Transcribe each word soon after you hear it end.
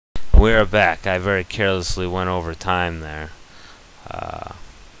we're back. I very carelessly went over time there. But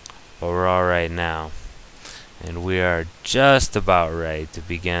we're alright now. And we are just about ready to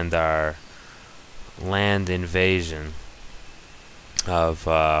begin our land invasion of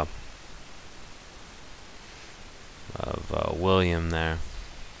William there,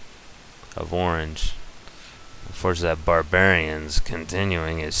 of Orange. Unfortunately, that barbarian's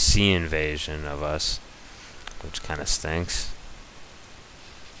continuing his sea invasion of us, which kind of stinks.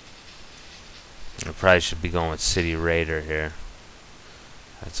 I probably should be going with City Raider here.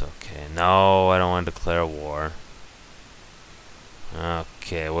 That's okay. No, I don't want to declare war.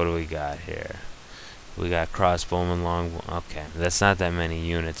 Okay, what do we got here? We got crossbowmen, long. Okay, that's not that many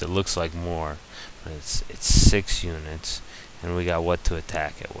units. It looks like more, but it's 6 units, and we got what to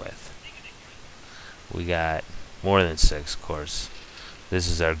attack it with. We got more than 6, of course. This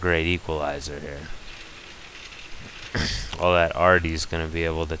is our great equalizer here. All that Ardy's gonna be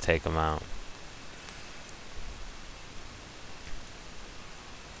able to take them out.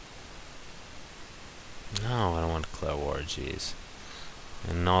 No, I don't want to declare war, jeez.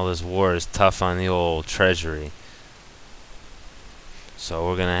 And all this war is tough on the old treasury. So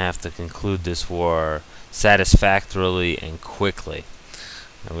we're gonna have to conclude this war satisfactorily and quickly.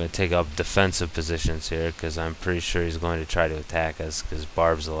 I'm gonna take up defensive positions here because I'm pretty sure he's going to try to attack us because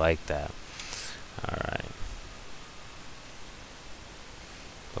barbs are like that. Alright.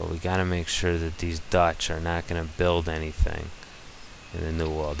 But we gotta make sure that these Dutch are not gonna build anything in the New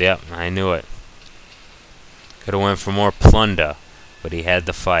World. Yep, I knew it. Could have went for more plunder, but he had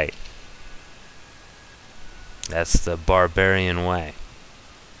to fight. That's the barbarian way.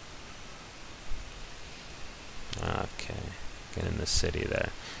 Okay, get in the city there.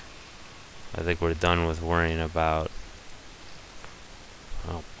 I think we're done with worrying about...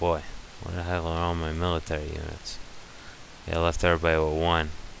 Oh boy, where the hell are all my military units? Yeah, I left everybody with 1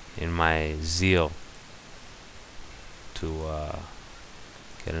 in my zeal to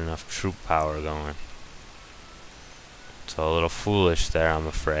get enough troop power going. So a little foolish there, I'm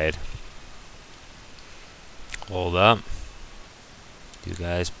afraid. Hold up. You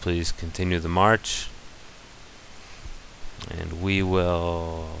guys please continue the march. And we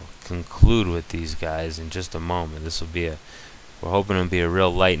will conclude with these guys in just a moment. This will be we're hoping it'll be a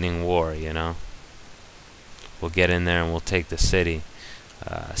real lightning war, you know. We'll get in there and we'll take the city,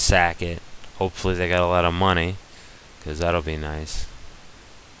 sack it. Hopefully they got a lot of money, because that'll be nice.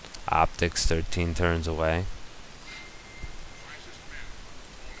 Optics 13 turns away.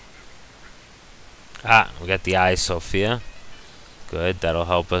 Ah, we got the Eye Sophia. Good, that'll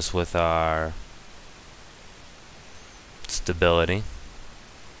help us with our stability,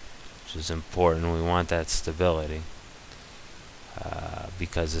 which is important. We want that stability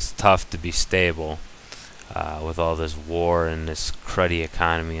because it's tough to be stable with all this war and this cruddy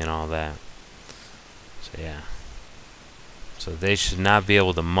economy and all that. So yeah, so they should not be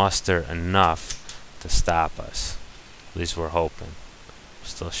able to muster enough to stop us. At least we're hoping.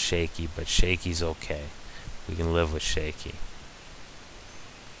 Still shaky, but shaky's okay. We can live with shaky.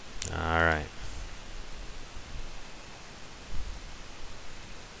 Alright.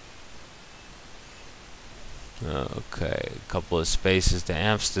 Okay, a couple of spaces to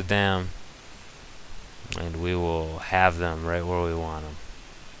Amsterdam, and we will have them right where we want them.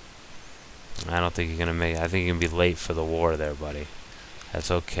 I don't think you're gonna make it. I think you're gonna be late for the war there, buddy.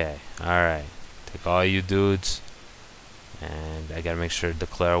 That's okay. Alright. Take all you dudes. And I gotta make sure to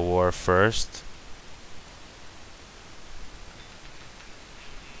declare war first.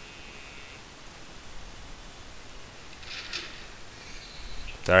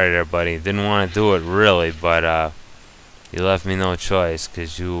 Sorry there, buddy. Didn't want to do it really, but you left me no choice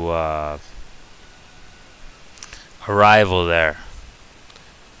because you arrival there.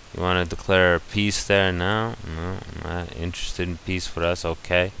 You want to declare peace there? No, no, I'm not interested in peace with us.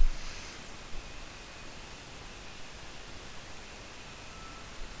 Okay.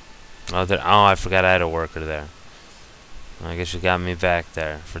 Oh, I forgot I had a worker there. I guess you got me back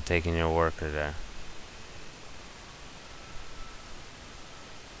there for taking your worker there.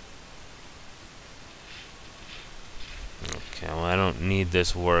 Okay, well I don't need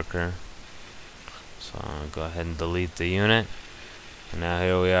this worker. So I'll go ahead and delete the unit. And now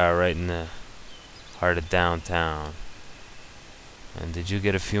here we are right in the heart of downtown. And did you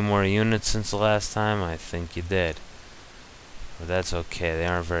get a few more units since the last time? I think you did. But that's okay, they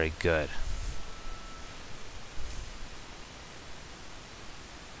aren't very good.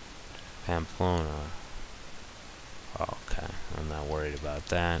 Pamplona. Okay, I'm not worried about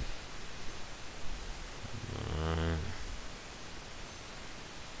that.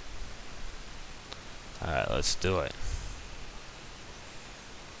 Alright, let's do it.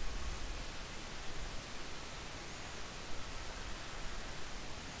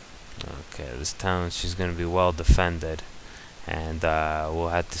 Okay, this town, she's going to be well defended. And we'll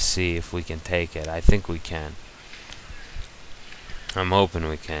have to see if we can take it. I think we can. I'm hoping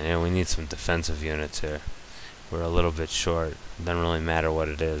we can. Yeah, we need some defensive units here. We're a little bit short. It doesn't really matter what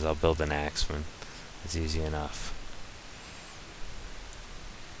it is. I'll build an axeman. It's easy enough.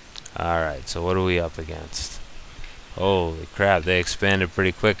 Alright, so what are we up against? Holy crap, they expanded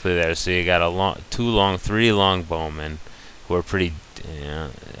pretty quickly there. So you got three long bowmen who are pretty,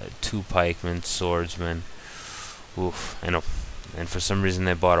 two pikemen, swordsmen. Oof, and for some reason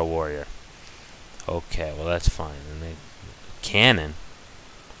they bought a warrior. Okay, well that's fine. And they cannon.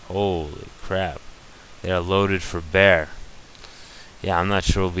 Holy crap. They are loaded for bear. Yeah, I'm not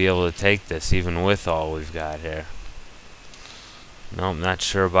sure we'll be able to take this even with all we've got here. No, I'm not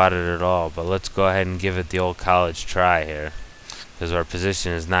sure about it at all, but let's go ahead and give it the old college try here, because our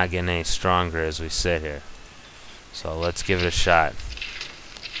position is not getting any stronger as we sit here. So let's give it a shot.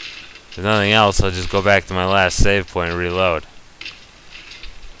 If there's nothing else, I'll just go back to my last save point and reload.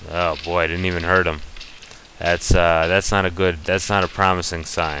 Oh boy, I didn't even hurt him. That's not a promising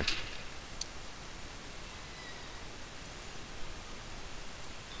sign.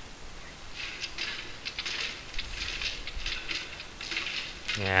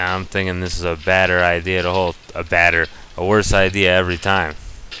 Yeah, I'm thinking this is a badder idea to hold. A worse idea every time.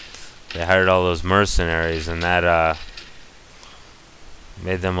 They hired all those mercenaries, and that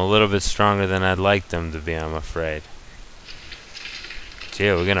made them a little bit stronger than I'd like them to be, I'm afraid. Gee,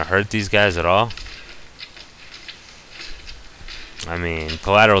 are we gonna hurt these guys at all? I mean,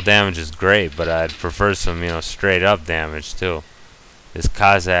 collateral damage is great, but I'd prefer some, straight up damage too. This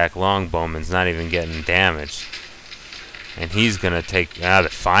Cossack longbowman's not even getting damaged. And he's gonna take,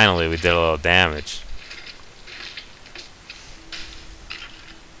 finally we did a little damage.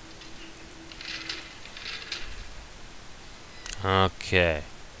 Okay.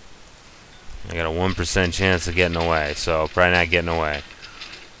 I got a 1% chance of getting away, so probably not getting away.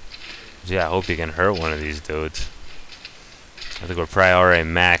 Yeah, I hope you can hurt one of these dudes. I think we're probably already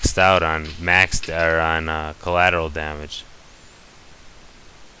maxed out on collateral damage.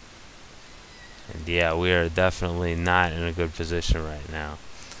 And yeah, we are definitely not in a good position right now.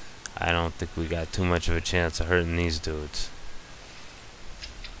 I don't think we got too much of a chance of hurting these dudes.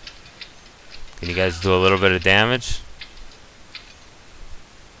 Can you guys do a little bit of damage?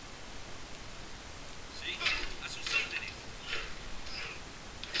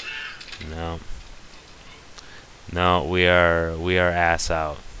 No. No, we are ass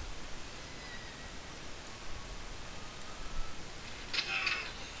out.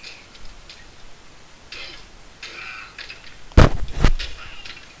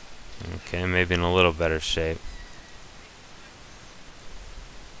 Okay, maybe in a little better shape.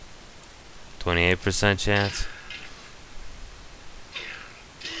 28% chance.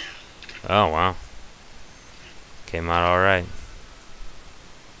 Oh wow. Came out alright.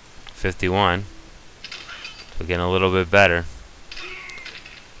 51. We're getting a little bit better.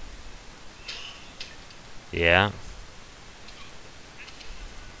 Yeah.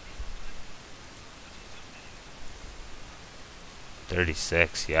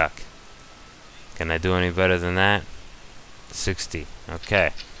 $36, yuck. Can I do any better than that? 60,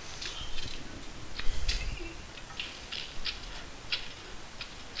 okay.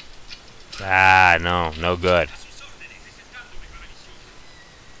 Ah, no good.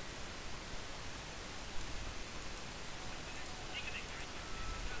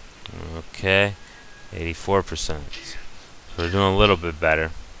 Okay, 84%. We're doing a little bit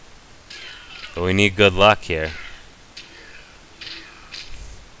better. But we need good luck here.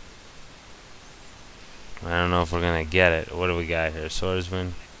 I don't know if we're gonna get it. What do we got here?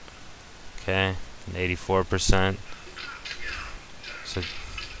 Swordsman. Okay, 84%. So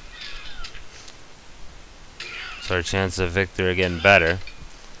our chances of victory are getting better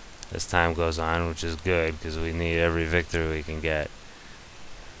as time goes on, which is good because we need every victory we can get.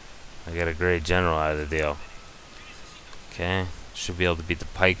 I got a great general out of the deal. Okay, should be able to beat the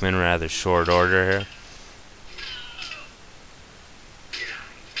pikemen rather short order here.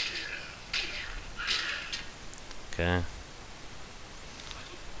 Okay.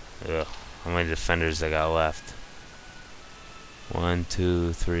 Ugh, how many defenders I got left? 1,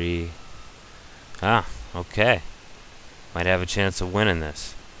 2, 3. Ah, okay. Might have a chance of winning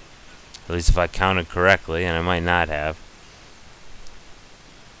this. At least if I counted correctly, and I might not have.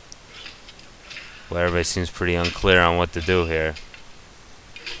 Well, everybody seems pretty unclear on what to do here.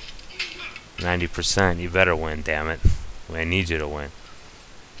 90%, you better win, damn it. I need you to win.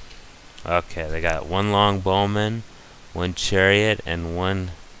 Okay, they got one long bowman, one chariot, and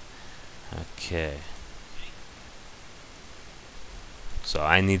one... Okay. So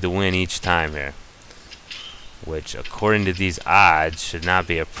I need to win each time here, which according to these odds should not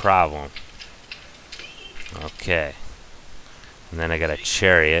be a problem. Okay. And then I got a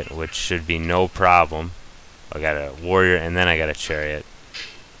chariot, which should be no problem. I got a warrior, and then I got a chariot.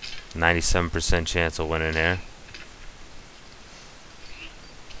 97% chance of winning here.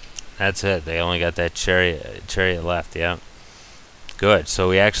 That's it. They only got that chariot left. Yeah. Good. So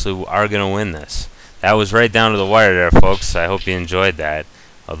we actually are going to win this. That was right down to the wire there, folks. I hope you enjoyed that.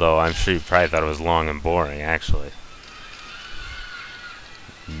 Although I'm sure you probably thought it was long and boring, actually.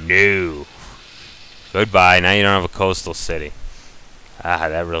 No. Goodbye. Now you don't have a coastal city. Ah,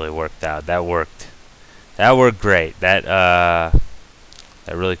 that really worked out. That worked. That worked great. That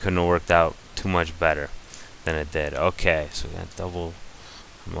really couldn't have worked out too much better than it did. Okay, so we got double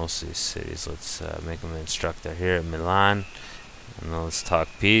most of these cities. Let's make them an instructor here at Milan. And then let's talk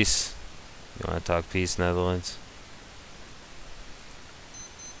peace. You want to talk peace, Netherlands?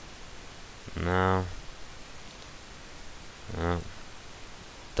 No. No.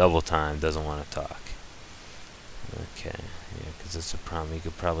 Double time doesn't want to talk. Okay, yeah, because it's a problem. You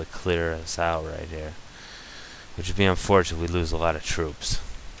could probably clear us out right here, which would be unfortunate. We lose a lot of troops.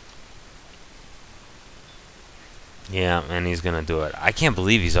 Yeah, and he's gonna do it. I can't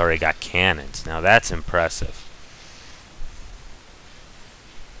believe he's already got cannons. Now that's impressive.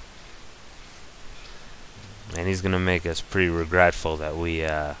 And he's gonna make us pretty regretful that we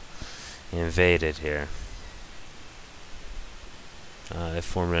invaded here. They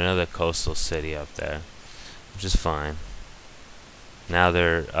formed another coastal city up there, which is fine. Now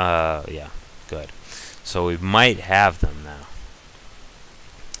they're, yeah, good. So we might have them now.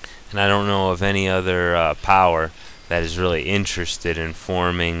 And I don't know of any other power that is really interested in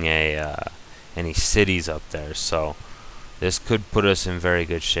forming any cities up there. So this could put us in very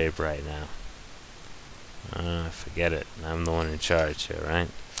good shape right now. Forget it. I'm the one in charge here, right?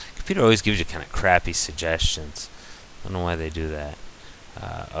 Computer always gives you kind of crappy suggestions. I don't know why they do that.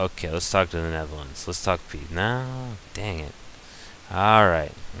 Okay, let's talk to the Netherlands. Let's talk peace. No, dang it.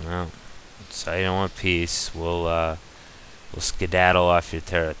 Alright, well, so you don't want peace. We'll skedaddle off your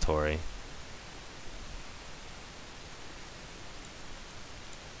territory.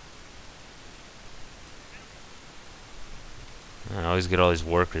 I always get all these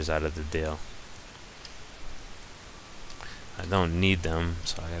workers out of the deal. I don't need them,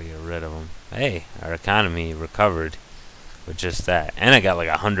 so I gotta get rid of them. Hey, our economy recovered with just that, and I got like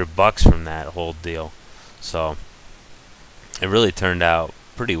 $100 from that whole deal. So it really turned out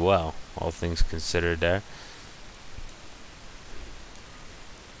pretty well, all things considered there.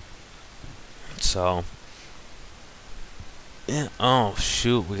 So yeah. Oh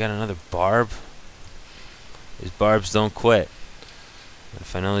shoot, we got another barb. These barbs don't quit.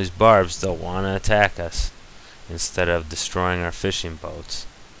 If I know these barbs, they'll want to attack us instead of destroying our fishing boats.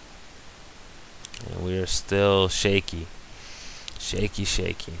 And we are still shaky. Shaky.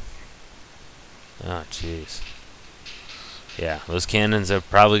 Oh, jeez. Yeah, those cannons are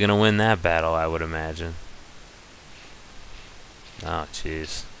probably going to win that battle, I would imagine. Oh,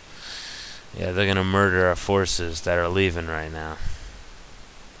 jeez. Yeah, they're going to murder our forces that are leaving right now.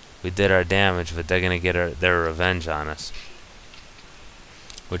 We did our damage, but they're going to get their revenge on us.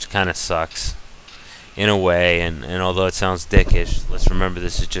 Which kind of sucks. In a way, and although it sounds dickish, let's remember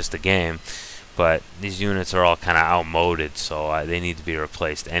this is just a game. But these units are all kind of outmoded, so they need to be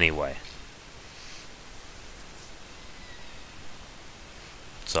replaced anyway.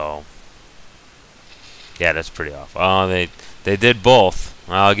 So, yeah, that's pretty awful. Oh, they did both.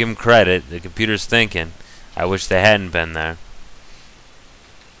 Well, I'll give them credit. The computer's thinking. I wish they hadn't been there.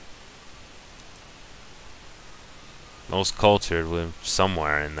 Most cultured, we're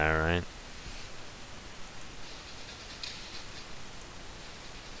somewhere in there, right?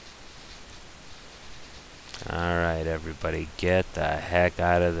 Alright, everybody, get the heck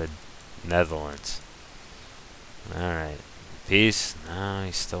out of the Netherlands. Alright. Peace? No,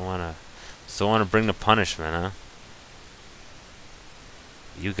 you still wanna bring the punishment, huh?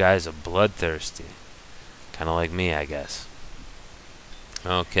 You guys are bloodthirsty. Kinda like me, I guess.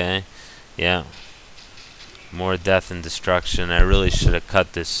 Okay. Yeah. More death and destruction. I really should have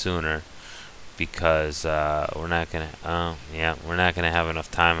cut this sooner, because we're not gonna have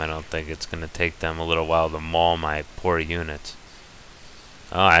enough time. I don't think. It's gonna take them a little while to maul my poor units.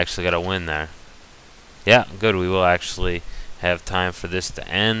 Oh, I actually got a win there. Yeah, good. We will actually have time for this to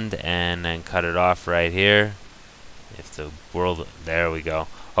end and then cut it off right here. If the world, there we go.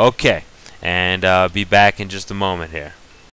 Okay, and be back in just a moment here.